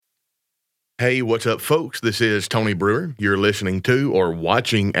Hey, what's up, folks? This is Tony Brewer. You're listening to or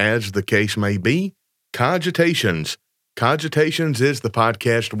watching, as the case may be, Cogitations. Cogitations is the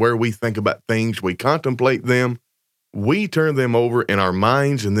podcast where we think about things, we contemplate them, we turn them over in our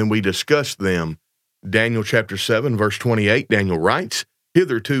minds, and then we discuss them. Daniel chapter 7, verse 28, Daniel writes,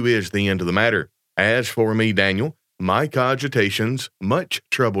 "Hitherto is the end of the matter. As for me, Daniel, my cogitations much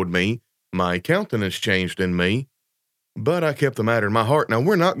troubled me, my countenance changed in me, but I kept the matter in my heart." Now,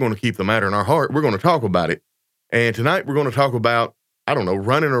 we're not going to keep the matter in our heart. We're going to talk about it. And tonight we're going to talk about,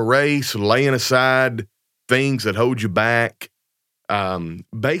 running a race, laying aside things that hold you back.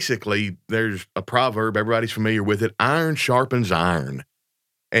 Basically, there's a proverb, everybody's familiar with it, iron sharpens iron.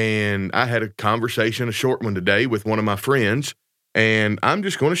 And I had a conversation, a short one today, with one of my friends, and I'm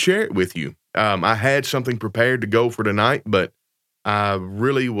just going to share it with you. I had something prepared to go for tonight, but I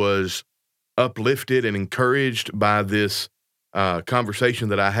really was uplifted and encouraged by this conversation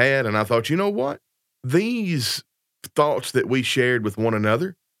that I had. And I thought, you know what? These thoughts that we shared with one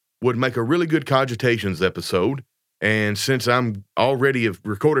another would make a really good Cogitations episode. And since I'm already have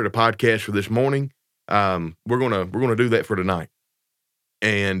recorded a podcast for this morning, we're gonna do that for tonight.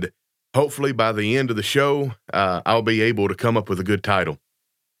 And hopefully by the end of the show, I'll be able to come up with a good title.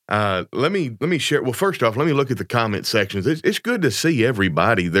 Let me share. Well, first off, let me look at the comment sections. It's good to see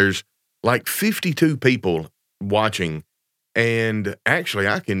everybody. There's like 52 people watching, and actually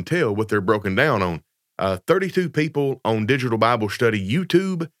I can tell what they're broken down on. 32 people on Digital Bible Study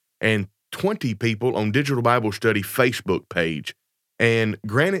YouTube and 20 people on Digital Bible Study Facebook page. And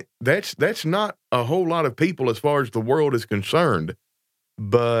granted, that's not a whole lot of people as far as the world is concerned,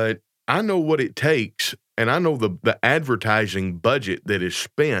 but I know what it takes, and I know the advertising budget that is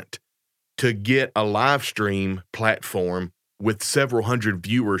spent to get a live stream platform with several hundred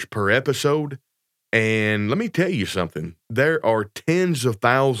viewers per episode. And let me tell you something. There are tens of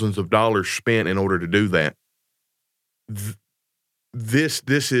thousands of dollars spent in order to do that. This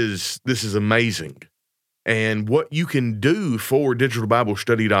is amazing. And what you can do for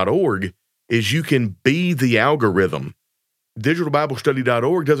digitalbiblestudy.org is you can be the algorithm.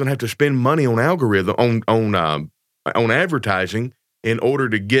 Digitalbiblestudy.org doesn't have to spend money on algorithm on advertising in order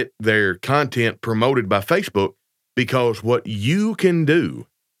to get their content promoted by Facebook. Because what you can do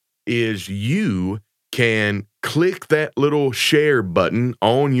is you can click that little share button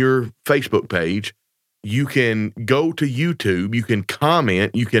on your Facebook page. You can go to YouTube. You can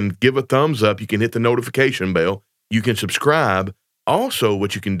comment. You can give a thumbs up. You can hit the notification bell. You can subscribe. Also,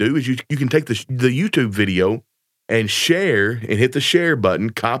 what you can do is you can take the YouTube video and share and hit the share button,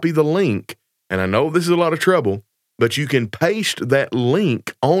 copy the link. And I know this is a lot of trouble, but you can paste that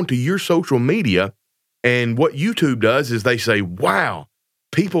link onto your social media. And what YouTube does is they say, wow,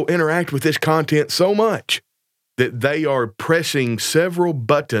 people interact with this content so much that they are pressing several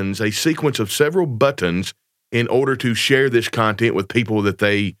buttons, a sequence of several buttons, in order to share this content with people that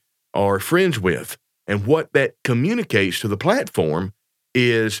they are friends with. And what that communicates to the platform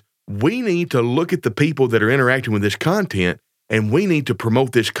is we need to look at the people that are interacting with this content, and we need to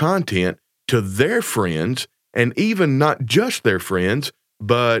promote this content to their friends, and even not just their friends,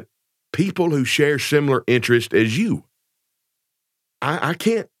 but people who share similar interest as you. I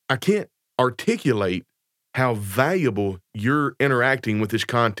can't articulate how valuable you're interacting with this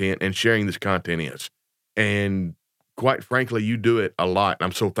content and sharing this content is. And quite frankly, you do it a lot.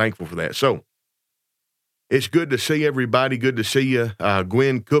 I'm so thankful for that. So it's good to see everybody. Good to see you,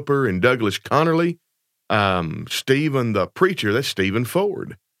 Gwen Cooper and Douglas Connerly, Stephen the preacher. That's Stephen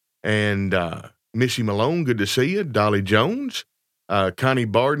Ford. And Missy Malone, good to see you. Dolly Jones. Connie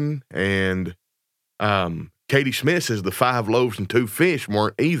Barden and Katie Smith says the 5 loaves and 2 fish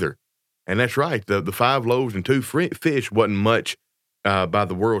weren't either. And that's right. The 5 loaves and 2 fish wasn't much by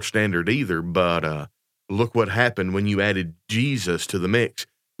the world standard either. But look what happened when you added Jesus to the mix.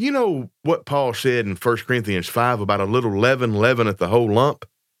 You know what Paul said in 1 Corinthians 5 about a little leaven leaveneth the whole lump?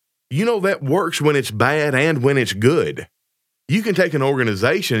 You know that works when it's bad and when it's good. You can take an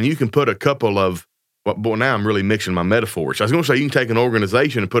organization and you can put a couple of, well, boy, now I'm really mixing my metaphors. I was going to say you can take an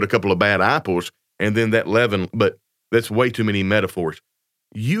organization and put a couple of bad apples and then that leaven, but that's way too many metaphors.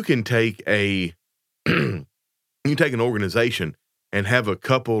 You can take an organization and have a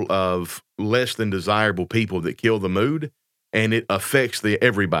couple of less than desirable people that kill the mood, and it affects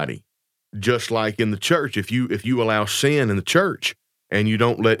everybody. Just like in the church, if you allow sin in the church and you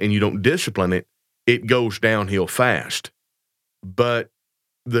don't discipline it, it goes downhill fast. But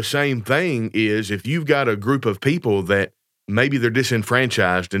the same thing is if you've got a group of people that maybe they're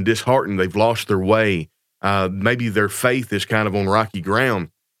disenfranchised and disheartened, they've lost their way, maybe their faith is kind of on rocky ground,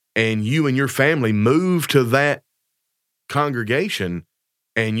 and you and your family move to that congregation,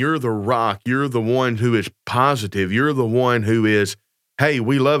 and you're the rock, you're the one who is positive, you're the one who is, hey,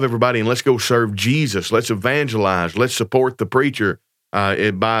 we love everybody and let's go serve Jesus. Let's evangelize. Let's support the preacher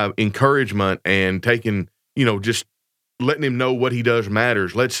by encouragement and taking, just letting him know what he does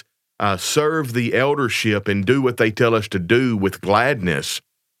matters. Let's serve the eldership and do what they tell us to do with gladness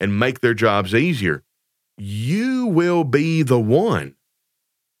and make their jobs easier. You will be the one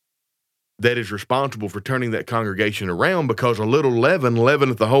that is responsible for turning that congregation around, because a little leaven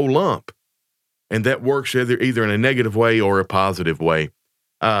leaveneth the whole lump. And that works either in a negative way or a positive way.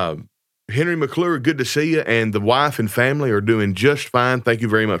 Henry McClure, good to see you. And the wife and family are doing just fine. Thank you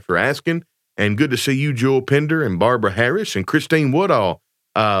very much for asking. And good to see you, Jewel Pender and Barbara Harris and Christine Woodall,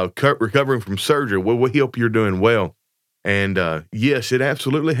 recovering from surgery. Well, we hope you're doing well. And yes, it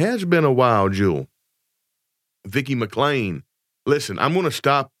absolutely has been a while, Jewel. Vicki McLean. Listen, I'm going to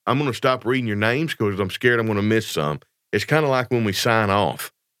stop reading your names because I'm scared I'm going to miss some. It's kind of like when we sign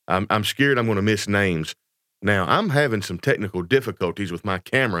off. I'm scared I'm going to miss names. Now, I'm having some technical difficulties with my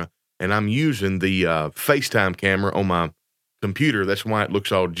camera, and I'm using the FaceTime camera on my computer. That's why it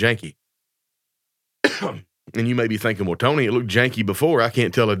looks all janky. And you may be thinking, well, Tony, it looked janky before. I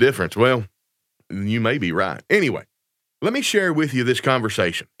can't tell the difference. Well, you may be right. Anyway, let me share with you this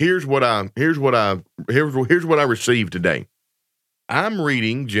conversation. Here's what I received today. I'm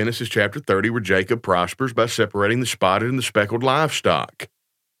reading Genesis chapter 30, where Jacob prospers by separating the spotted and the speckled livestock.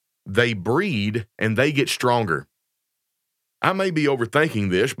 They breed and they get stronger. I may be overthinking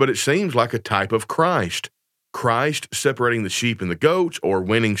this, but it seems like a type of Christ. Christ separating the sheep and the goats, or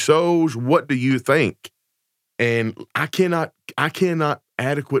winning souls. What do you think? And I cannot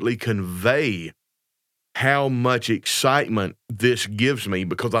adequately convey how much excitement this gives me,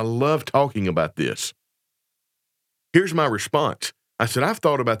 because I love talking about this. Here's my response. I said, I've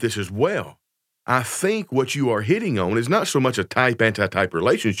thought about this as well. I think what you are hitting on is not so much a type-anti-type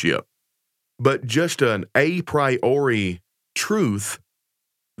relationship, but just an a priori truth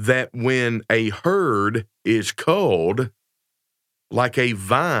that when a herd is culled, like a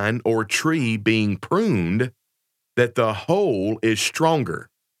vine or tree being pruned, that the whole is stronger.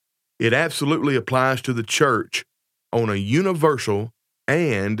 It absolutely applies to the church on a universal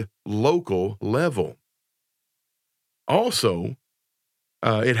and local level. Also,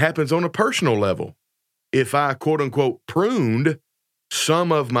 it happens on a personal level. If I, quote unquote, pruned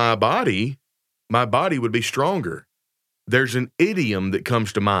some of my body would be stronger. There's an idiom that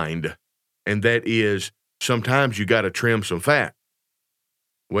comes to mind, and that is, sometimes you got to trim some fat.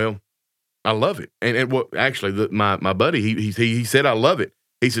 Well, I love it. And what actually, my buddy, he said, I love it.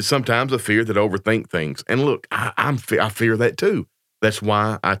 He said, sometimes I fear that I overthink things. And look, I fear that too. That's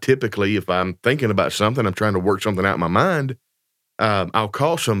why I typically, if I'm thinking about something, I'm trying to work something out in my mind, I'll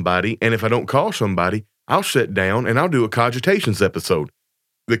call somebody. And if I don't call somebody, I'll sit down and I'll do a cogitations episode.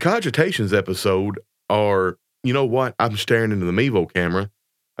 The cogitations episode are, you know what? I'm staring into the Mevo camera.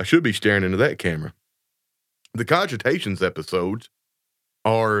 I should be staring into that camera. The cogitations episodes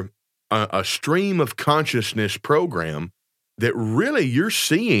are a stream of consciousness program that really you're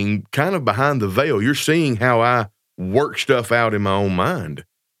seeing kind of behind the veil. You're seeing how I work stuff out in my own mind.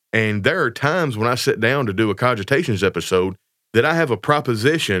 And there are times when I sit down to do a cogitations episode that I have a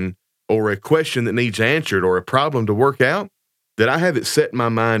proposition or a question that needs answered or a problem to work out, that I have it set in my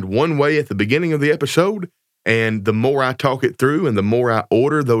mind one way at the beginning of the episode. And the more I talk it through and the more I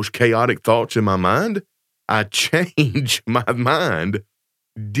order those chaotic thoughts in my mind, I change my mind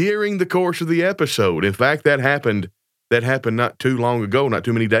during the course of the episode. In fact, that happened not too long ago, not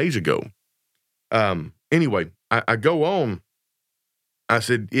too many days ago. Anyway, I go on. I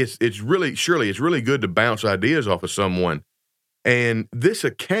said, it's really good to bounce ideas off of someone. And this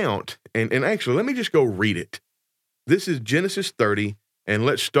account, and actually, let me just go read it. This is Genesis 30, and I'm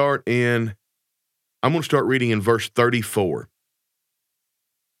going to start reading in verse 34.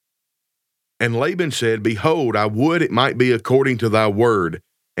 And Laban said, Behold, I would it might be according to thy word.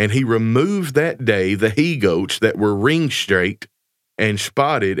 And he removed that day the he-goats that were ring-straked and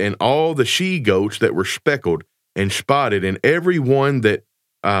spotted, and all the she-goats that were speckled and spotted, and every one that,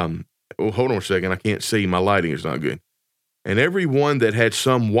 hold on a second, I can't see, my lighting is not good. And every one that had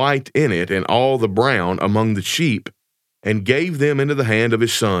some white in it, and all the brown among the sheep, and gave them into the hand of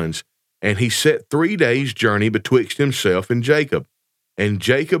his sons. And he set 3 days' journey betwixt himself and Jacob. And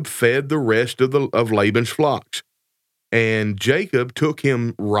Jacob fed the rest of Laban's flocks. And Jacob took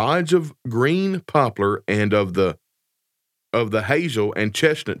him rods of green poplar and of the hazel and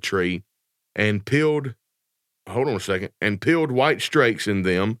chestnut tree, and peeled white strakes in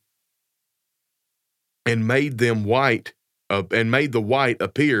them, and made them white, and made the white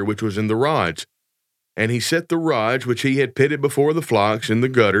appear which was in the rods. And he set the rods which he had pitted before the flocks in the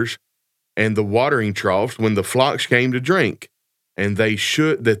gutters and the watering troughs when the flocks came to drink, and they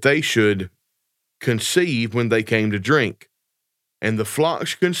should conceive when they came to drink. And the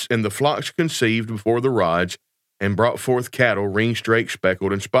flocks conceived before the rods, and brought forth cattle ring-straked,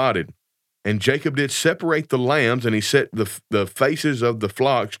 speckled, and spotted. And Jacob did separate the lambs, and he set the faces of the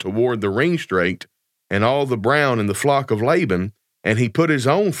flocks toward the ring-straked, and all the brown in the flock of Laban, and he put his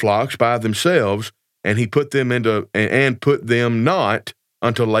own flocks by themselves, and he put them not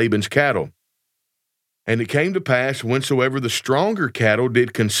unto Laban's cattle. And it came to pass, whensoever the stronger cattle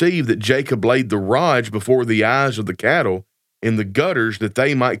did conceive, that Jacob laid the rods before the eyes of the cattle in the gutters, that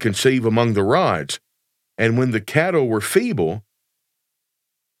they might conceive among the rods. And when the cattle were feeble,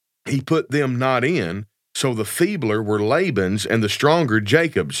 he put them not in, so the feebler were Laban's, and the stronger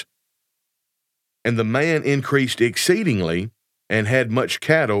Jacob's. And the man increased exceedingly, and had much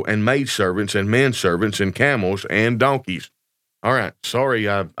cattle, and maidservants, and menservants, and camels, and donkeys. All right, sorry,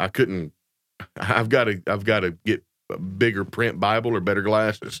 I couldn't. I've got to get a bigger print Bible or better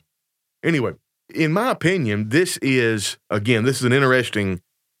glasses. Anyway, in my opinion, this is an interesting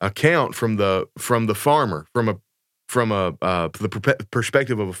account from the farmer, from the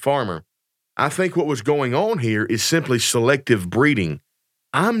perspective of a farmer. I think what was going on here is simply selective breeding.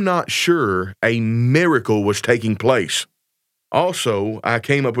 I'm not sure a miracle was taking place. Also, I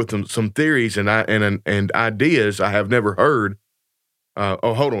came up with some theories and ideas I have never heard.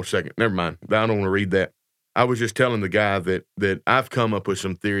 Hold on a second. Never mind. I don't want to read that. I was just telling the guy that I've come up with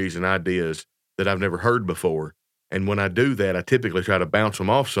some theories and ideas that I've never heard before. And when I do that, I typically try to bounce them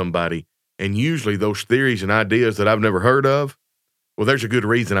off somebody. And usually those theories and ideas that I've never heard of, well, there's a good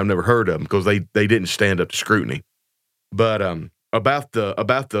reason I've never heard of them, because they didn't stand up to scrutiny. But about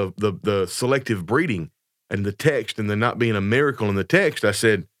the selective breeding and the text and there not being a miracle in the text, I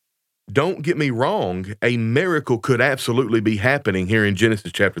said, don't get me wrong, a miracle could absolutely be happening here in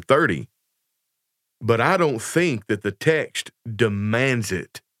Genesis chapter 30. But I don't think that the text demands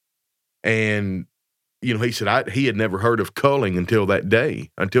it. And, he said he had never heard of culling until today.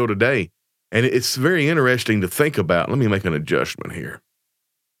 And it's very interesting to think about. Let me make an adjustment here.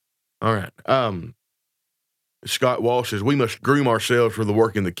 All right. Scott Walsh says, we must groom ourselves for the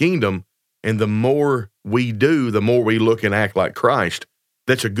work in the kingdom. And the more we do, the more we look and act like Christ.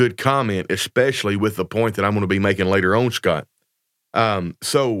 That's a good comment, especially with the point that I'm going to be making later on, Scott.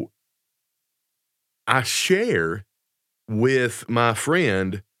 So I share with my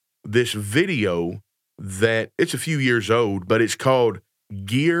friend this video that it's a few years old, but it's called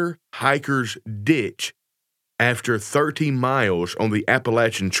Gear Hiker's Ditch after 30 miles on the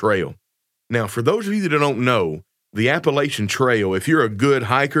Appalachian Trail. Now, for those of you that don't know, the Appalachian Trail, if you're a good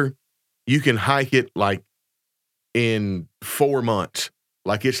hiker, you can hike it like in 4 months.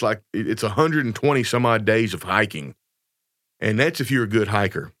 It's 120 some odd days of hiking. And that's if you're a good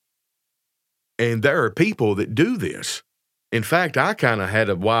hiker. And there are people that do this. In fact, I kind of had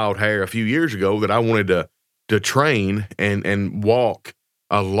a wild hair a few years ago that I wanted to train and walk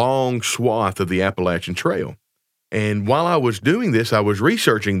a long swath of the Appalachian Trail. And while I was doing this, I was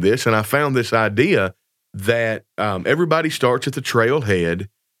researching this, and I found this idea that everybody starts at the trailhead,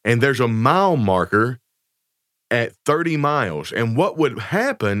 and there's a mile marker at 30 miles. And what would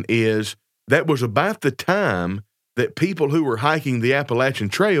happen is that was about the time that people who were hiking the Appalachian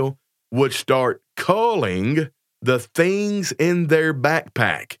Trail would start culling the things in their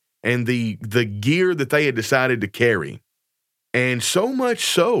backpack and the gear that they had decided to carry. And so much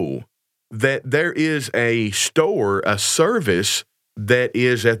so that there is a service that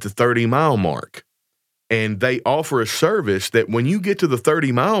is at the 30-mile mark. And they offer a service that when you get to the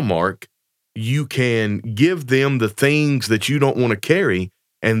 30-mile mark, you can give them the things that you don't want to carry,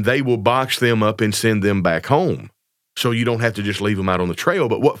 and they will box them up and send them back home. So you don't have to just leave them out on the trail.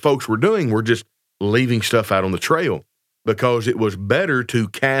 But what folks were doing were just leaving stuff out on the trail because it was better to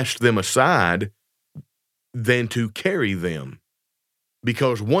cast them aside than to carry them.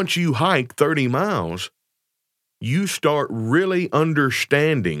 Because once you hike 30 miles, you start really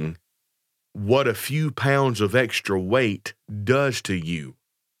understanding what a few pounds of extra weight does to you.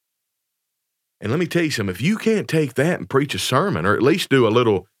 And let me tell you something, if you can't take that and preach a sermon, or at least do a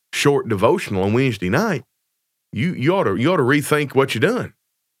little short devotional on Wednesday night, you ought to rethink what you've done.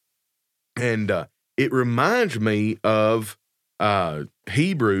 And it reminds me of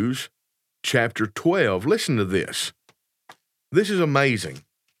Hebrews chapter 12. Listen to this. This is amazing.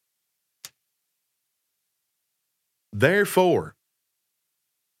 Therefore,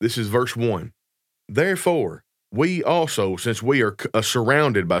 this is verse 1. Therefore, we also, since we are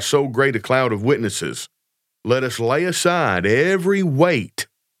surrounded by so great a cloud of witnesses, let us lay aside every weight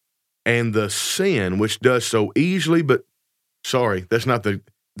and the sin which does so easily, but sorry, that's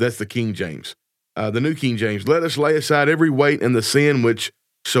the King James. The New King James, let us lay aside every weight and the sin which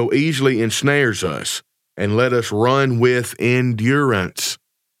so easily ensnares us, and let us run with endurance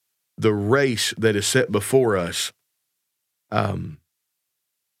the race that is set before us. Do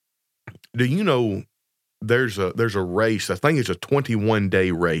you know there's a race? I think it's a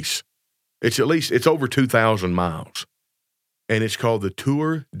 21-day race. It's over 2,000 miles, and it's called the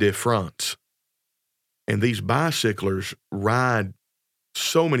Tour de France. And these bicyclers ride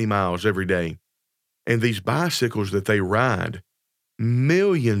so many miles every day. And these bicycles that they ride,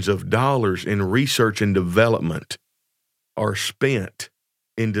 millions of dollars in research and development are spent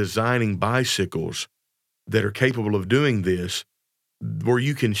in designing bicycles that are capable of doing this, where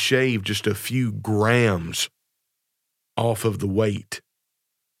you can shave just a few grams off of the weight.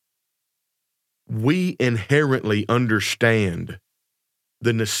 We inherently understand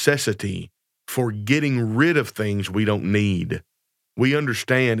the necessity for getting rid of things we don't need. We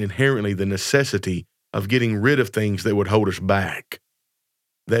understand inherently the necessity of getting rid of things that would hold us back.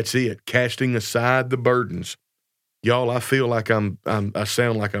 That's it, casting aside the burdens. Y'all, I feel like I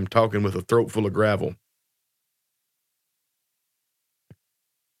sound like I'm talking with a throat full of gravel.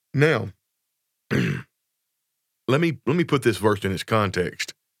 Now, let me put this verse in its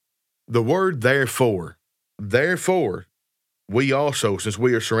context. The word therefore, we also, since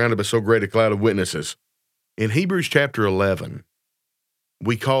we are surrounded by so great a cloud of witnesses, in Hebrews chapter 11,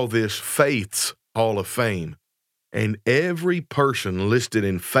 we call this Faith's Hall of Fame. And every person listed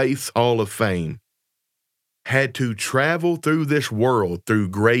in Faith's Hall of Fame had to travel through this world through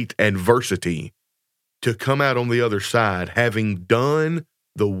great adversity to come out on the other side, having done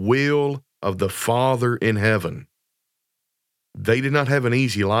the will of the Father in heaven. They did not have an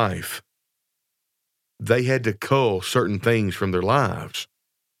easy life. They had to cull certain things from their lives.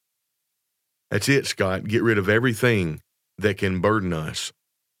 That's it, Scott. Get rid of everything that can burden us.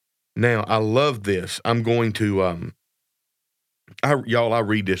 Now, I love this. I'm going to, I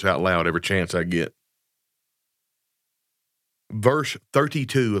read this out loud every chance I get. Verse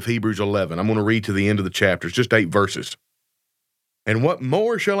 32 of Hebrews 11. I'm going to read to the end of the chapter. It's just 8 verses. And what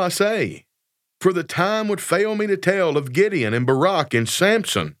more shall I say? For the time would fail me to tell of Gideon and Barak and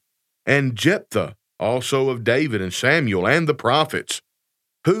Samson and Jephthah, also of David and Samuel and the prophets,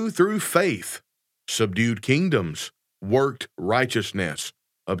 who through faith subdued kingdoms, worked righteousness,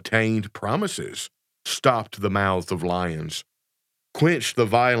 obtained promises, stopped the mouths of lions, quenched the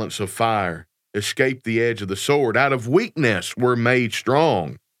violence of fire, escaped the edge of the sword, out of weakness were made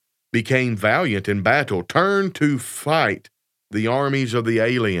strong, became valiant in battle, turned to fight the armies of the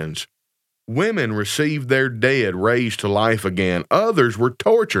aliens. Women received their dead raised to life again. Others were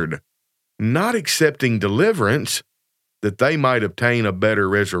tortured, not accepting deliverance, that they might obtain a better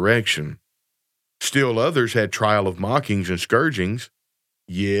resurrection. Still others had trial of mockings and scourgings,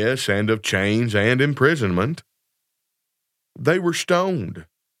 yes, and of chains and imprisonment. They were stoned.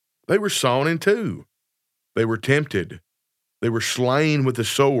 They were sawn in two. They were tempted. They were slain with the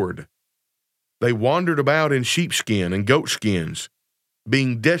sword. They wandered about in sheepskin and goatskins,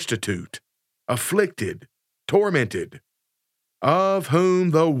 being destitute, afflicted, tormented, of whom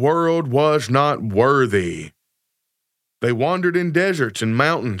the world was not worthy. They wandered in deserts and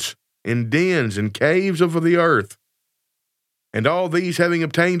mountains, in dens and caves of the earth. And all these, having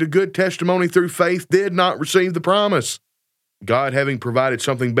obtained a good testimony through faith, did not receive the promise, God having provided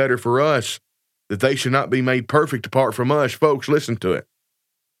something better for us, that they should not be made perfect apart from us. Folks, listen to it.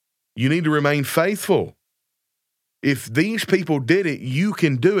 You need to remain faithful. If these people did it, you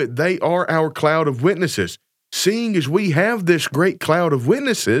can do it. They are our cloud of witnesses. Seeing as we have this great cloud of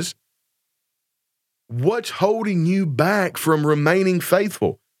witnesses, what's holding you back from remaining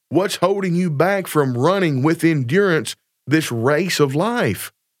faithful? What's holding you back from running with endurance this race of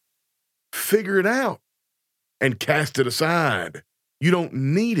life? Figure it out and cast it aside. You don't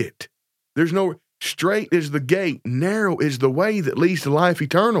need it. There's no straight is the gate, narrow is the way that leads to life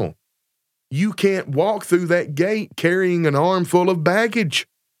eternal. You can't walk through that gate carrying an armful of baggage.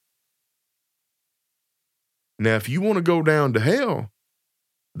 Now, if you want to go down to hell,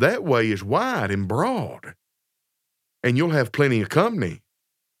 that way is wide and broad, and you'll have plenty of company.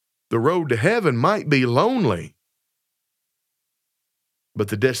 The road to heaven might be lonely, but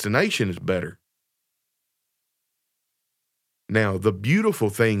the destination is better. Now, the beautiful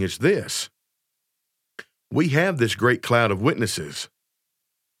thing is this. We have this great cloud of witnesses.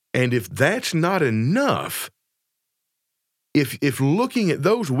 And if that's not enough, if looking at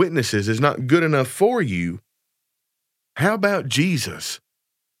those witnesses is not good enough for you, how about Jesus?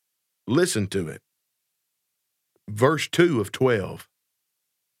 Listen to it. Verse 2 of 12.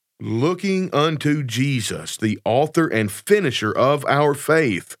 looking unto Jesus, the author and finisher of our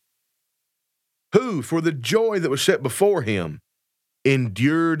faith, who, for the joy that was set before him,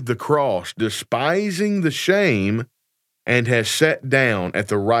 endured the cross, despising the shame, and has sat down at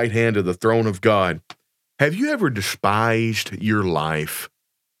the right hand of the throne of God. Have you ever despised your life?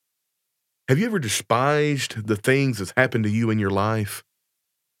 Have you ever despised the things that's happened to you in your life?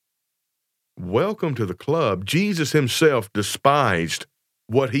 Welcome to the club. Jesus himself despised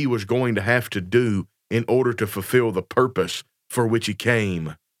what he was going to have to do in order to fulfill the purpose for which he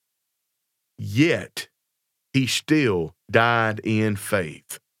came. Yet, he still died in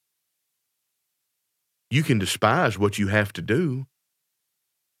faith. You can despise what you have to do,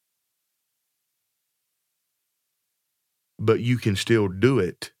 but you can still do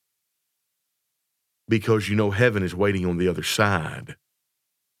it because you know heaven is waiting on the other side.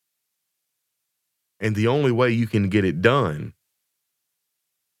 And the only way you can get it done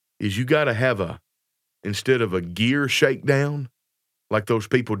is you got to have instead of a gear shakedown, like those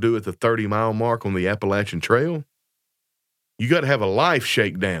people do at the 30-mile mark on the Appalachian Trail, you got to have a life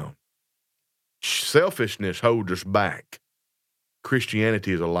shakedown. Selfishness holds us back.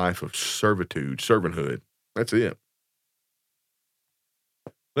 Christianity is a life of servitude, servanthood. That's it.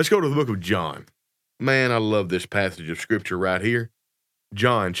 Let's go to the book of John. Man, I love this passage of scripture right here.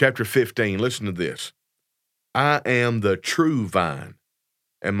 John chapter 15, listen to this. I am the true vine,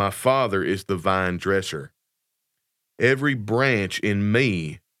 and my Father is the vine dresser. Every branch in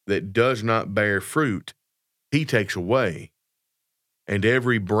me that does not bear fruit, he takes away. And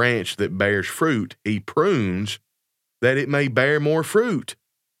every branch that bears fruit, he prunes, that it may bear more fruit.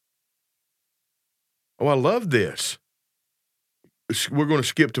 Oh, I love this. We're going to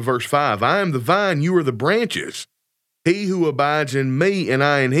skip to verse 5. I am the vine, you are the branches. He who abides in me and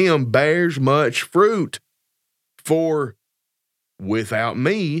I in him bears much fruit. For without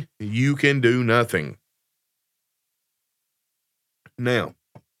me, you can do nothing. Now,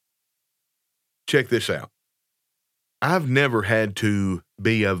 check this out. I've never had to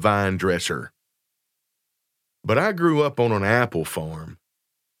be a vine dresser, but I grew up on an apple farm,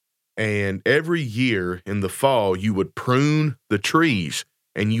 and every year in the fall, you would prune the trees,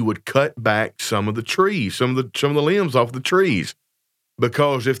 and you would cut back some of the trees, some of the limbs off the trees,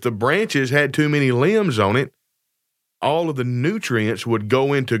 because if the branches had too many limbs on it, all of the nutrients would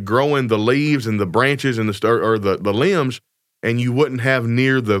go into growing the leaves and the branches and the limbs, and you wouldn't have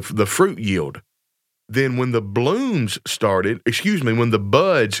near the fruit yield. Then when the when the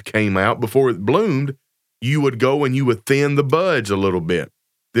buds came out before it bloomed, you would go and you would thin the buds a little bit.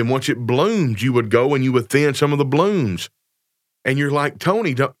 Then once it bloomed, you would go and you would thin some of the blooms. And you're like,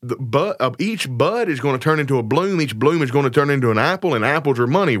 Tony, each bud is going to turn into a bloom. Each bloom is going to turn into an apple, and apples are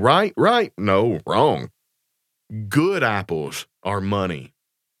money, right? Right? No, wrong. Good apples are money.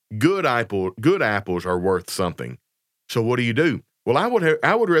 Good apples are worth something. So what do? Well, I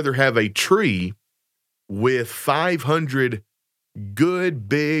would rather have a tree with 500 good,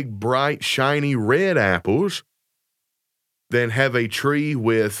 big, bright, shiny red apples than have a tree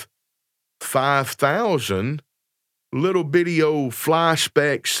with 5,000 little bitty old fly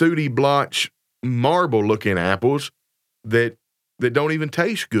speck, sooty blotch, marble looking apples that don't even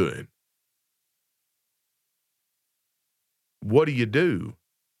taste good. What do?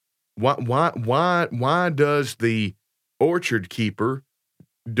 Why does the orchard keeper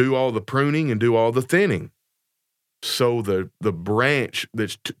do all the pruning and do all the thinning? So the branch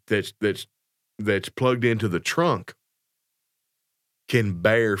that's plugged into the trunk can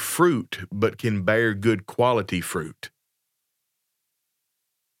bear fruit, but can bear good quality fruit.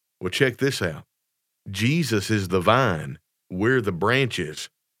 Well, check this out. Jesus is the vine. We're the branches.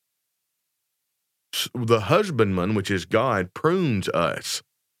 The husbandman, which is God, prunes us.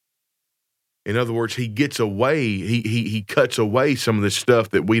 In other words, he gets away, he cuts away some of the stuff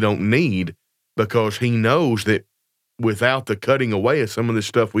that we don't need, because he knows that without the cutting away of some of the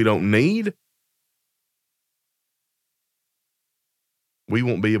stuff we don't need, we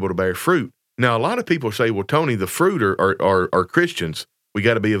won't be able to bear fruit. Now, a lot of people say, well, Tony, the fruit are Christians. We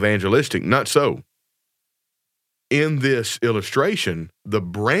got to be evangelistic. Not so. In this illustration, the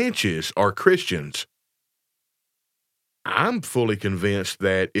branches are Christians. I'm fully convinced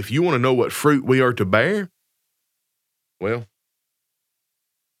that if you want to know what fruit we are to bear, well,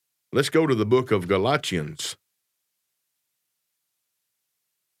 let's go to the book of Galatians.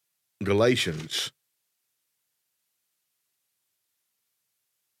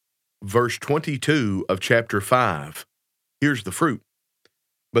 Verse 22 of chapter 5. Here's the fruit.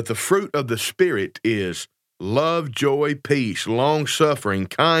 But the fruit of the Spirit is love, joy, peace, long-suffering,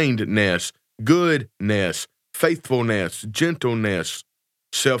 kindness, goodness, faithfulness, gentleness,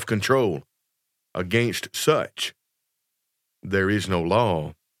 self-control. Against such, there is no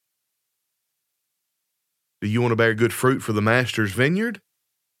law. Do you want to bear good fruit for the master's vineyard?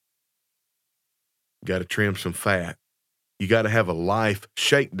 You got to trim some fat. You got to have a life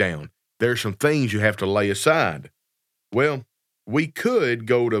shakedown. There are some things you have to lay aside. Well, we could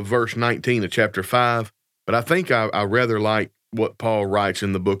go to verse 19 of chapter 5, but I think I rather like what Paul writes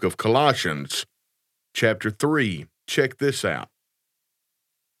in the book of Colossians, chapter 3. Check this out.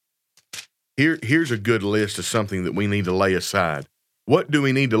 Here's a good list of something that we need to lay aside. What do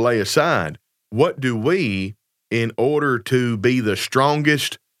we need to lay aside? What do we, in order to be the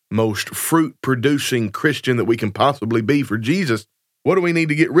strongest, most fruit-producing Christian that we can possibly be for Jesus, what do we need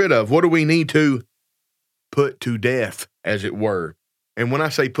to get rid of? What do we need to put to death, as it were? And when I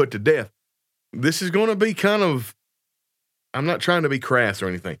say put to death, this is going to be kind of, I'm not trying to be crass or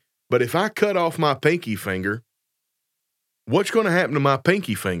anything, but if I cut off my pinky finger, what's going to happen to my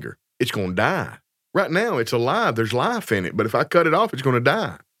pinky finger? It's going to die. Right now, it's alive. There's life in it. But if I cut it off, it's going to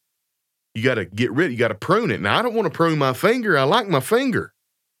die. You got to get rid of it. You got to prune it. Now, I don't want to prune my finger. I like my finger.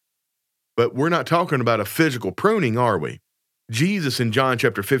 But we're not talking about a physical pruning, are we? Jesus in John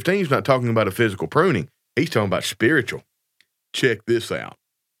chapter 15 is not talking about a physical pruning. He's talking about spiritual. Check this out.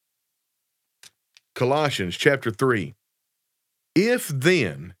 Colossians chapter 3. If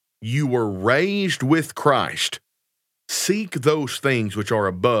then you were raised with Christ, seek those things which are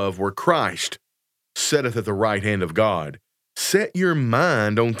above, where Christ sitteth at the right hand of God. Set your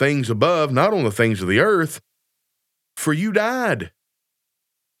mind on things above, not on the things of the earth, for you died,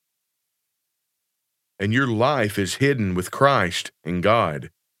 and your life is hidden with Christ in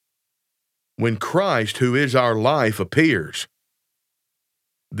God. When Christ, who is our life, appears,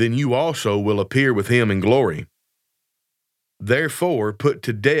 then you also will appear with him in glory. Therefore, put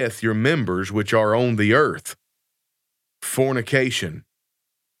to death your members which are on the earth. Fornication.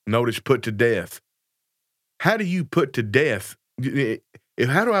 Notice put to death. How do you put to death?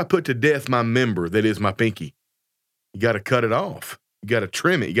 How do I put to death my member that is my pinky? You got to cut it off. You got to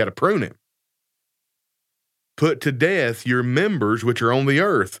trim it. You got to prune it. Put to death your members which are on the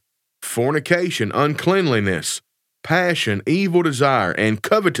earth. Fornication, uncleanliness, passion, evil desire, and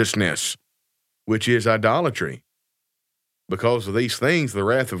covetousness, which is idolatry. Because of these things, the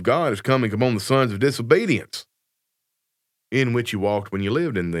wrath of God is coming upon the sons of disobedience, in which you walked when you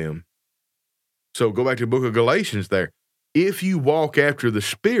lived in them. So go back to the book of Galatians there. If you walk after the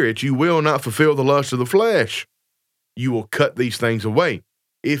Spirit, you will not fulfill the lust of the flesh. You will cut these things away.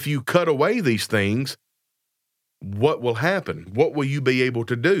 If you cut away these things, what will happen? What will you be able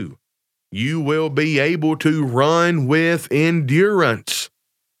to do? You will be able to run with endurance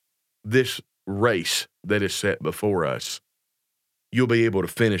this race that is set before us. You'll be able to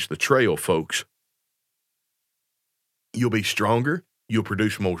finish the trail, folks. You'll be stronger, you'll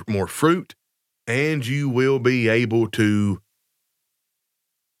produce more fruit, and you will be able to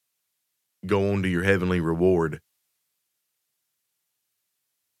go on to your heavenly reward.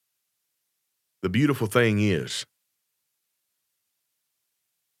 The beautiful thing is,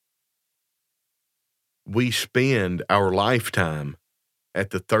 we spend our lifetime at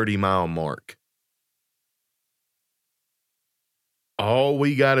the 30-mile mark. All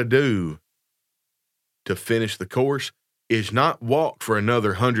we got to do to finish the course is not walk for another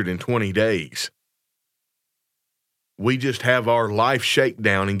 120 days. We just have our life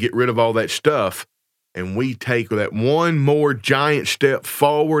shakedown and get rid of all that stuff, and we take that one more giant step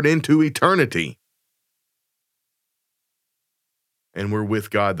forward into eternity. And we're with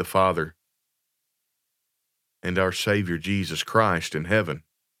God the Father and our Savior Jesus Christ in heaven.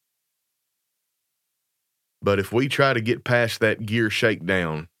 But if we try to get past that gear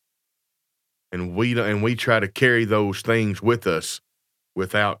shakedown, and we try to carry those things with us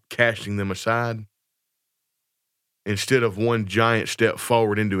without casting them aside, instead of one giant step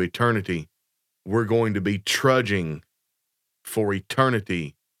forward into eternity, we're going to be trudging for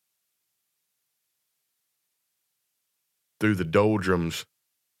eternity through the doldrums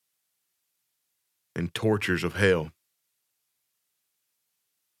and tortures of hell.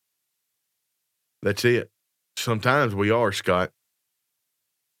 That's it. Sometimes we are, Scott.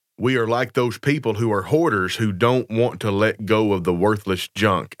 We are like those people who are hoarders who don't want to let go of the worthless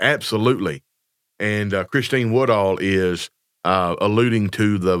junk. Absolutely. And Christine Woodall is alluding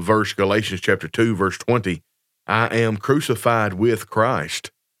to the verse, Galatians chapter 2, verse 20. I am crucified with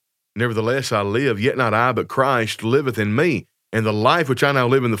Christ. Nevertheless, I live, yet not I, but Christ liveth in me. And the life which I now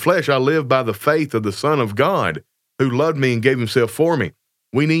live in the flesh, I live by the faith of the Son of God, who loved me and gave himself for me.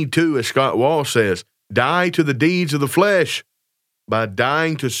 We need to, as Scott Wall says, die to the deeds of the flesh by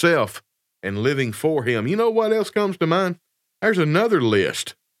dying to self and living for him. You know what else comes to mind? There's another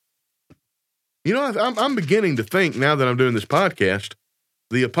list. You know, I'm beginning to think now that I'm doing this podcast,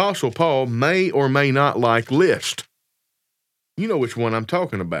 the Apostle Paul may or may not like lists. You know which one I'm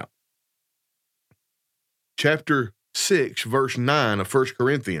talking about. Chapter 6, verse 9 of 1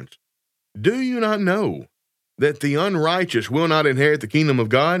 Corinthians. Do you not know that the unrighteous will not inherit the kingdom of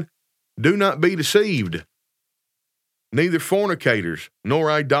God? Do not be deceived. Neither fornicators,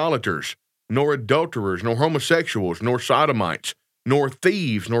 nor idolaters, nor adulterers, nor homosexuals, nor sodomites, nor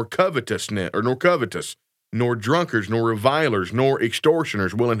thieves, nor covetous, nor drunkards, nor revilers, nor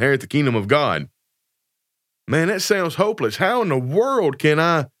extortioners will inherit the kingdom of God. Man, that sounds hopeless. How in the world can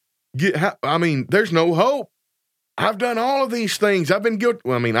I there's no hope. I've done all of these things. I've been guilty.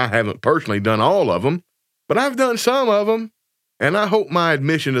 Well, I haven't personally done all of them, but I've done some of them. And I hope my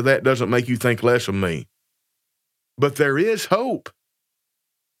admission to that doesn't make you think less of me. But there is hope.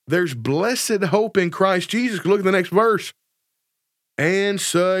 There's blessed hope in Christ Jesus. Look at the next verse. And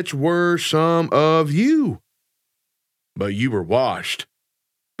such were some of you. But you were washed.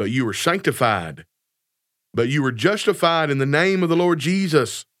 But you were sanctified. But you were justified in the name of the Lord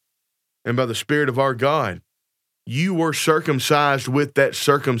Jesus and by the Spirit of our God. You were circumcised with that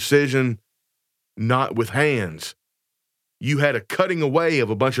circumcision, not with hands. You had a cutting away of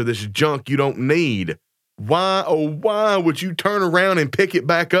a bunch of this junk you don't need. Why, oh, why would you turn around and pick it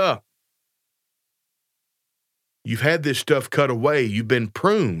back up? You've had this stuff cut away. You've been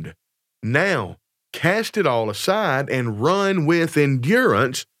pruned. Now, cast it all aside and run with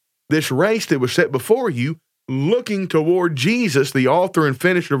endurance this race that was set before you, looking toward Jesus, the author and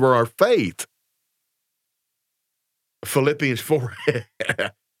finisher of our faith. Philippians 4.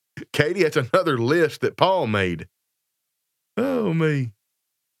 Katie, that's another list that Paul made. Oh, me.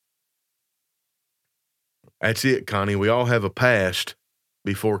 That's it, Connie. We all have a past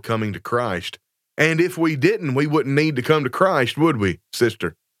before coming to Christ. And if we didn't, we wouldn't need to come to Christ, would we,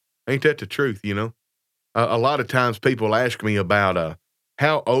 sister? Ain't that the truth, you know? A lot of times people ask me about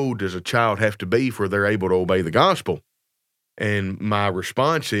how old does a child have to be before they're able to obey the gospel? And my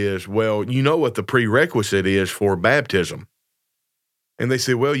response is, well, you know what the prerequisite is for baptism. And they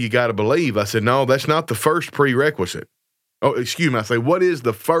say, well, you got to believe. I said, no, that's not the first prerequisite. Oh, excuse me. I say, what is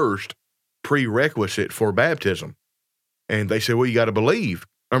the first prerequisite for baptism? And they say, well, you got to believe.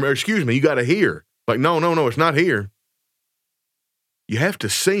 You got to hear. Like, no, it's not here. You have to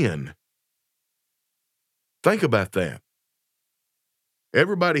sin. Think about that.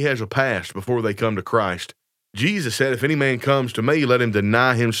 Everybody has a past before they come to Christ. Jesus said, if any man comes to me, let him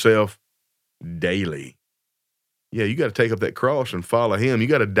deny himself daily. Yeah, you got to take up that cross and follow him. You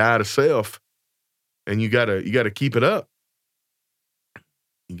got to die to self, and you got to keep it up.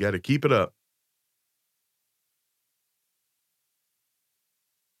 You got to keep it up.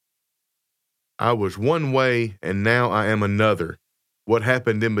 I was one way, and now I am another. What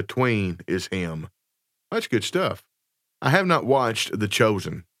happened in between is him. That's good stuff. I have not watched The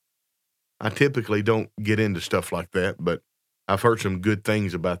Chosen. I typically don't get into stuff like that, but I've heard some good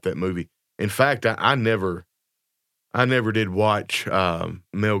things about that movie. In fact, I never did watch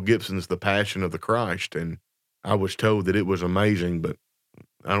Mel Gibson's The Passion of the Christ, and I was told that it was amazing, but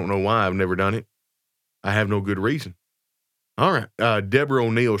I don't know why I've never done it. I have no good reason. All right. Deborah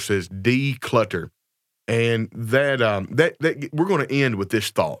O'Neill says declutter. And that we're going to end with this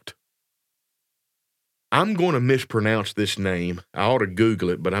thought. I'm going to mispronounce this name. I ought to Google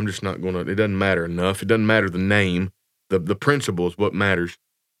it, but I'm just not going to. It doesn't matter enough. It doesn't matter the name. The principle is what matters.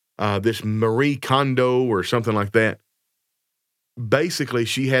 This Marie Kondo or something like that. Basically,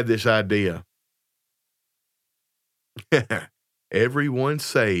 she had this idea. Everyone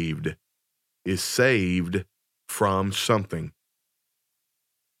saved is saved from something.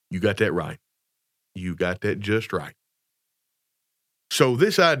 You got that right. You got that just right. So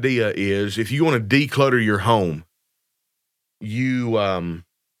this idea is, if you want to declutter your home, you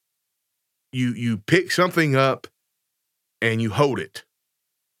pick something up and you hold it.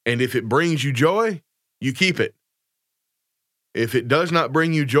 And if it brings you joy, you keep it. If it does not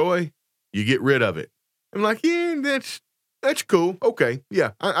bring you joy, you get rid of it. I'm like, yeah, that's cool. Okay.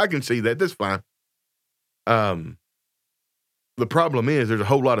 Yeah, I can see that. That's fine. The problem is there's a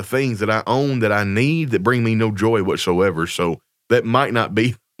whole lot of things that I own that I need that bring me no joy whatsoever. So that might not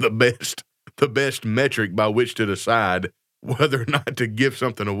be the best metric by which to decide whether or not to give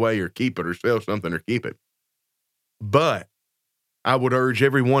something away or keep it, or sell something or keep it. But I would urge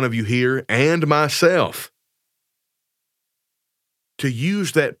every one of you here and myself to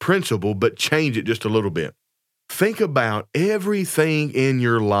use that principle, but change it just a little bit. Think about everything in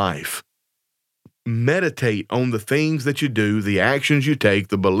your life. Meditate on the things that you do, the actions you take,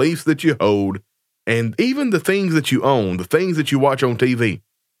 the beliefs that you hold, and even the things that you own, the things that you watch on TV,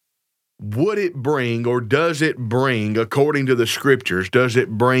 would it bring, or does it bring, according to the scriptures, does it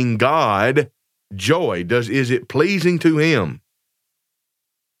bring God joy? Is it pleasing to him?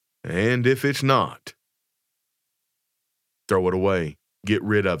 And if it's not, throw it away. Get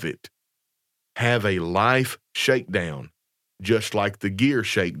rid of it. Have a life shakedown, just like the gear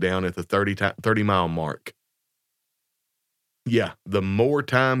shakedown at the 30-mile mark. Yeah, the more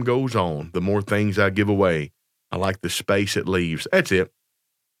time goes on, the more things I give away. I like the space it leaves. That's it.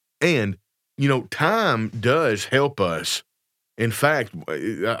 And, time does help us. In fact,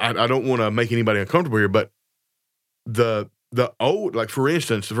 I don't want to make anybody uncomfortable here, but the old, like for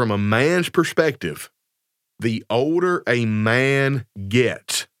instance, from a man's perspective, the older a man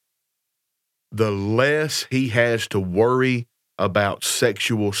gets, the less he has to worry about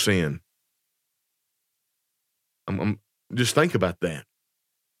sexual sin. Just think about that.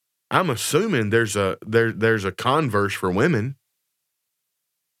 I'm assuming there's a converse for women.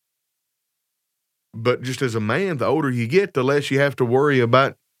 But just as a man, the older you get, the less you have to worry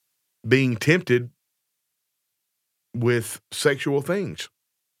about being tempted with sexual things.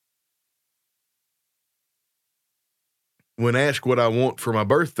 When asked what I want for my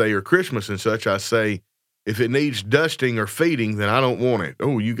birthday or Christmas and such, I say, if it needs dusting or feeding, then I don't want it.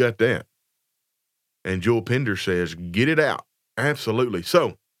 Oh, you got that. And Joel Pender says, get it out. Absolutely.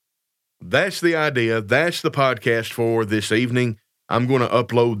 So that's the idea. That's the podcast for this evening. I'm going to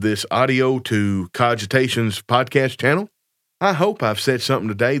upload this audio to Cogitation's podcast channel. I hope I've said something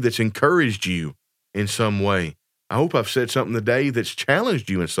today that's encouraged you in some way. I hope I've said something today that's challenged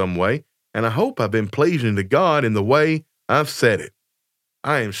you in some way. And I hope I've been pleasing to God in the way I've said it.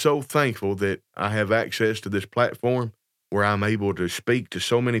 I am so thankful that I have access to this platform where I'm able to speak to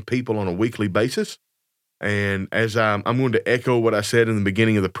so many people on a weekly basis. And as I'm going to echo what I said in the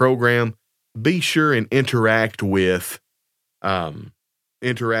beginning of the program, be sure and interact with the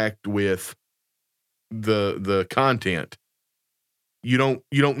content. You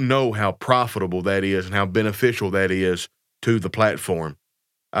don't know how profitable that is and how beneficial that is to the platform.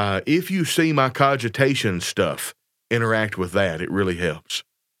 If you see my Cogitation stuff, interact with that. It really helps.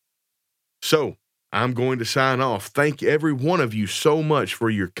 So I'm going to sign off. Thank every one of you so much for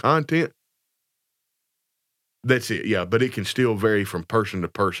your content. That's it. Yeah, but it can still vary from person to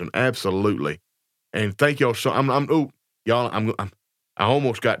person. Absolutely. And thank y'all so. I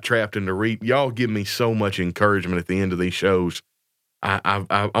almost got trapped in the read. Y'all give me so much encouragement at the end of these shows.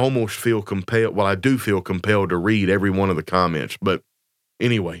 I almost feel compelled. Well, I do feel compelled to read every one of the comments. But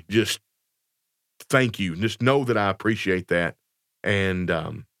anyway, just thank you. Just know that I appreciate that. And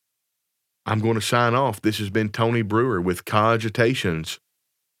I'm going to sign off. This has been Tony Brewer with Cogitations.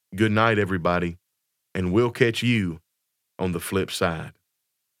 Good night, everybody. And we'll catch you on the flip side.